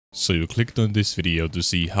So you clicked on this video to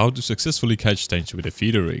see how to successfully catch tench with a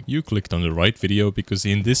feeder rig. You clicked on the right video because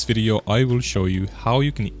in this video I will show you how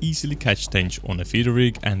you can easily catch tench on a feeder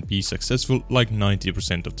rig and be successful like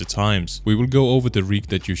 90% of the times. We will go over the rig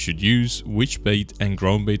that you should use, which bait and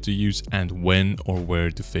ground bait to use, and when or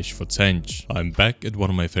where to fish for tench. I'm back at one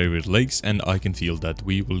of my favorite lakes and I can feel that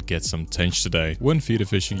we will get some tench today. When feeder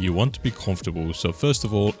fishing you want to be comfortable, so first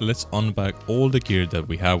of all let's unpack all the gear that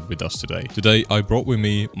we have with us today. Today I brought with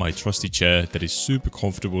me my trusty chair that is super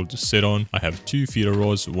comfortable to sit on. I have two feeder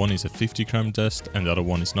rods, one is a 50-gram test and the other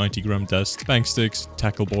one is 90-gram test, bank sticks,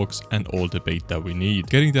 tackle box and all the bait that we need.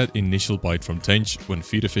 Getting that initial bite from tench when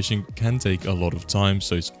feeder fishing can take a lot of time,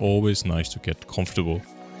 so it's always nice to get comfortable.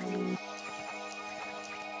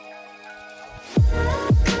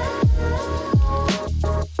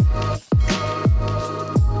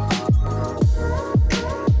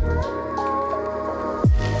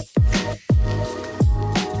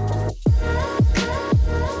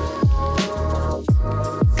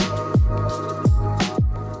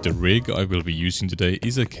 The rig I will be using today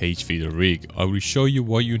is a cage feeder rig. I will show you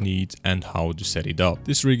what you need and how to set it up.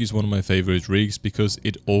 This rig is one of my favorite rigs because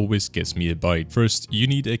it always gets me a bite. First, you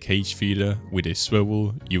need a cage feeder with a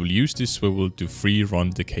swivel. You will use this swivel to free run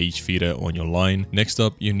the cage feeder on your line. Next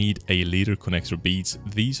up, you need a leader connector beads.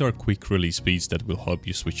 These are quick release beads that will help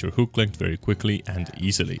you switch your hook length very quickly and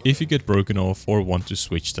easily. If you get broken off or want to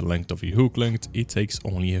switch the length of your hook length, it takes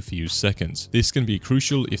only a few seconds. This can be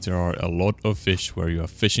crucial if there are a lot of fish where you are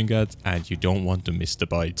fishing at and you don't want to miss the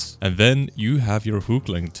bites. And then you have your hook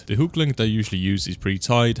length. The hook length I usually use is pretty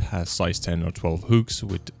tight, has size 10 or 12 hooks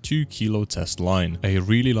with 2 kilo test line. I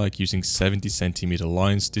really like using 70 centimeter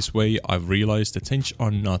lines. This way I've realized the tench are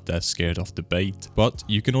not that scared of the bait, but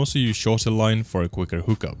you can also use shorter line for a quicker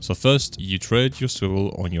hookup. So first you thread your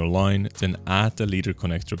swivel on your line, then add the leader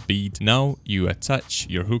connector bead. Now you attach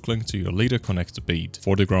your hook length to your leader connector bead.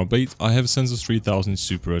 For the ground bait I have Sensus 3000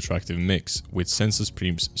 Super Attractive Mix with Sensus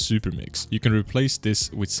Prim's Super Mix. You can replace this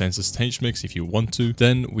with Sensus Tench Mix if you want to.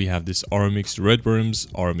 Then we have this R-Mix Red Brims,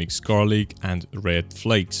 R-Mix Garlic and Red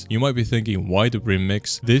Flakes. You might be thinking, why the brim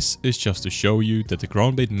mix? This is just to show you that the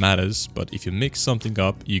ground bait matters, but if you mix something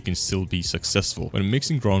up you can still be successful. When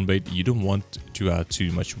mixing ground bait you don't want to add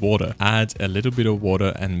too much water. Add a little bit of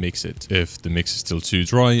water and mix it. If the mix is still too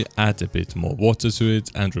dry, add a bit more water to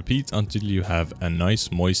it and repeat until you have a nice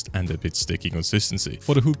moist and a bit sticky consistency.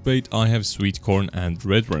 For the hook bait I have sweet corn and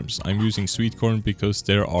red worms. I'm using sweet corn because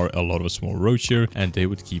there are a lot of small roach here and they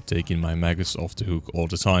would keep taking my maggots off the hook all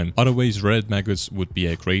the time. Otherwise red maggots would be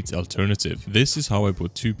a great alternative. This is how I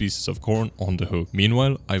put 2 pieces of corn on the hook.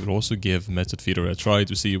 Meanwhile I will also give method feeder a try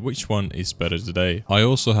to see which one is better today. I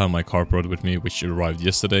also have my carp rod with me which arrived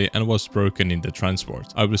yesterday and was broken in the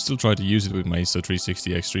transport. I will still try to use it with my Insta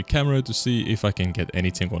 360x3 camera to see if I can get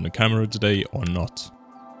anything on the camera today or not.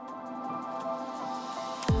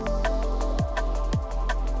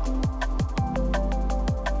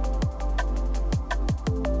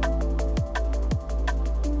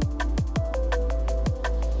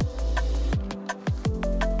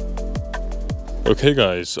 Okay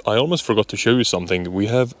guys, I almost forgot to show you something. We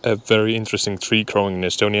have a very interesting tree growing in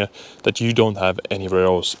Estonia that you don't have anywhere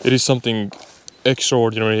else. It is something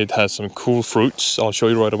extraordinary. It has some cool fruits. I'll show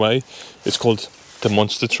you right away. It's called the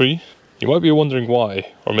monster tree. You might be wondering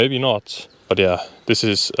why, or maybe not. But yeah, this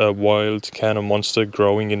is a wild Canon monster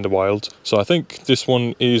growing in the wild. So I think this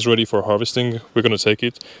one is ready for harvesting. We're gonna take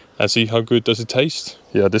it and see how good does it taste.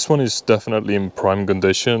 Yeah, this one is definitely in prime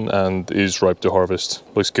condition and is ripe to harvest.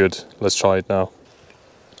 Looks good. Let's try it now.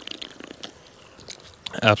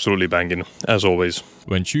 Absolutely banging, as always.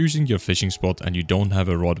 When choosing your fishing spot and you don't have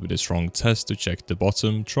a rod with a strong test to check the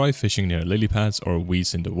bottom, try fishing near lily pads or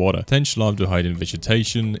weeds in the water. Tench love to hide in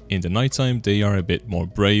vegetation. In the nighttime they are a bit more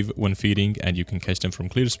brave when feeding and you can catch them from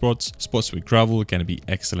clear spots. Spots with gravel can be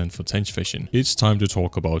excellent for tench fishing. It's time to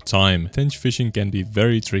talk about time. Tench fishing can be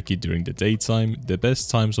very tricky during the daytime. The best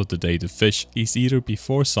times of the day to fish is either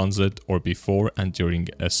before sunset or before and during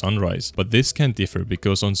a sunrise. But this can differ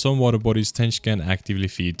because on some water bodies tench can actively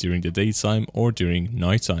feed during the daytime or during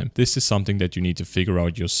nighttime. This is something that you need to figure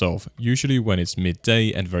out yourself. Usually when it's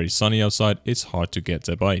midday and very sunny outside, it's hard to get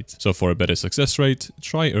a bite. So for a better success rate,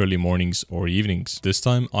 try early mornings or evenings. This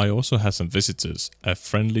time I also had some visitors, a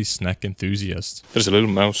friendly snack enthusiast. There's a little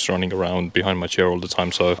mouse running around behind my chair all the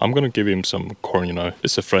time, so I'm gonna give him some corn, you know.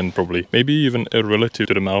 It's a friend probably. Maybe even a relative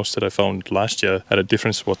to the mouse that I found last year at a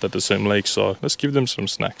different spot at the same lake, so let's give them some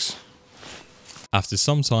snacks. After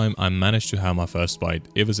some time, I managed to have my first bite.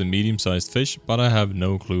 It was a medium-sized fish, but I have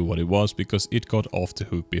no clue what it was because it got off the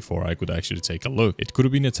hook before I could actually take a look. It could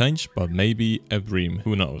have been a tench, but maybe a bream,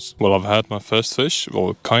 who knows. Well, I've had my first fish,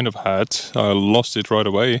 or kind of had. I lost it right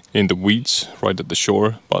away in the weeds right at the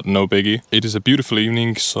shore, but no biggie. It is a beautiful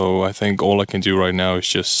evening, so I think all I can do right now is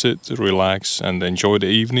just sit, relax, and enjoy the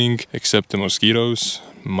evening, except the mosquitoes.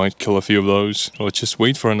 Might kill a few of those. Let's just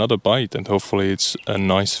wait for another bite and hopefully it's a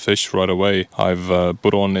nice fish right away. I've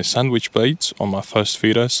put on a sandwich bait on my first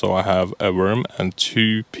feeder, so I have a worm and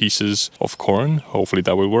 2 pieces of corn. Hopefully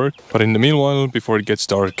that will work. But in the meanwhile, before it gets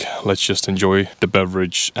dark, let's just enjoy the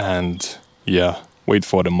beverage and yeah, wait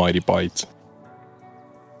for the mighty bite.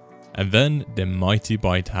 And then the mighty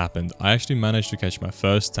bite happened. I actually managed to catch my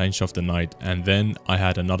first tench of the night, and then I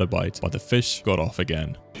had another bite, but the fish got off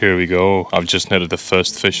again. Here we go. I've just netted the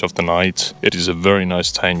first fish of the night. It is a very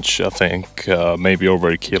nice tench, I think, maybe over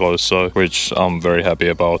a kilo or so, which I'm very happy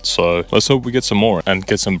about. So let's hope we get some more and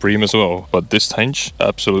get some bream as well. But this tench,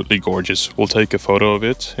 absolutely gorgeous. We'll take a photo of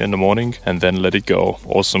it in the morning and then let it go.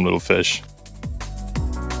 Awesome little fish.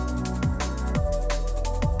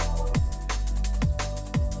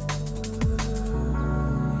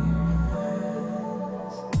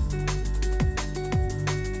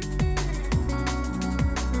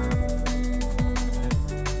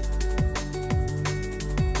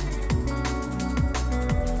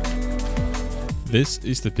 This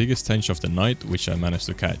is the biggest tench of the night which I managed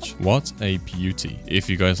to catch. What a beauty. If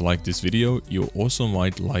you guys like this video, you also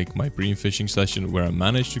might like my bream fishing session where I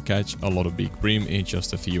managed to catch a lot of big bream in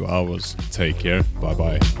just a few hours. Take care, bye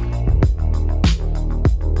bye.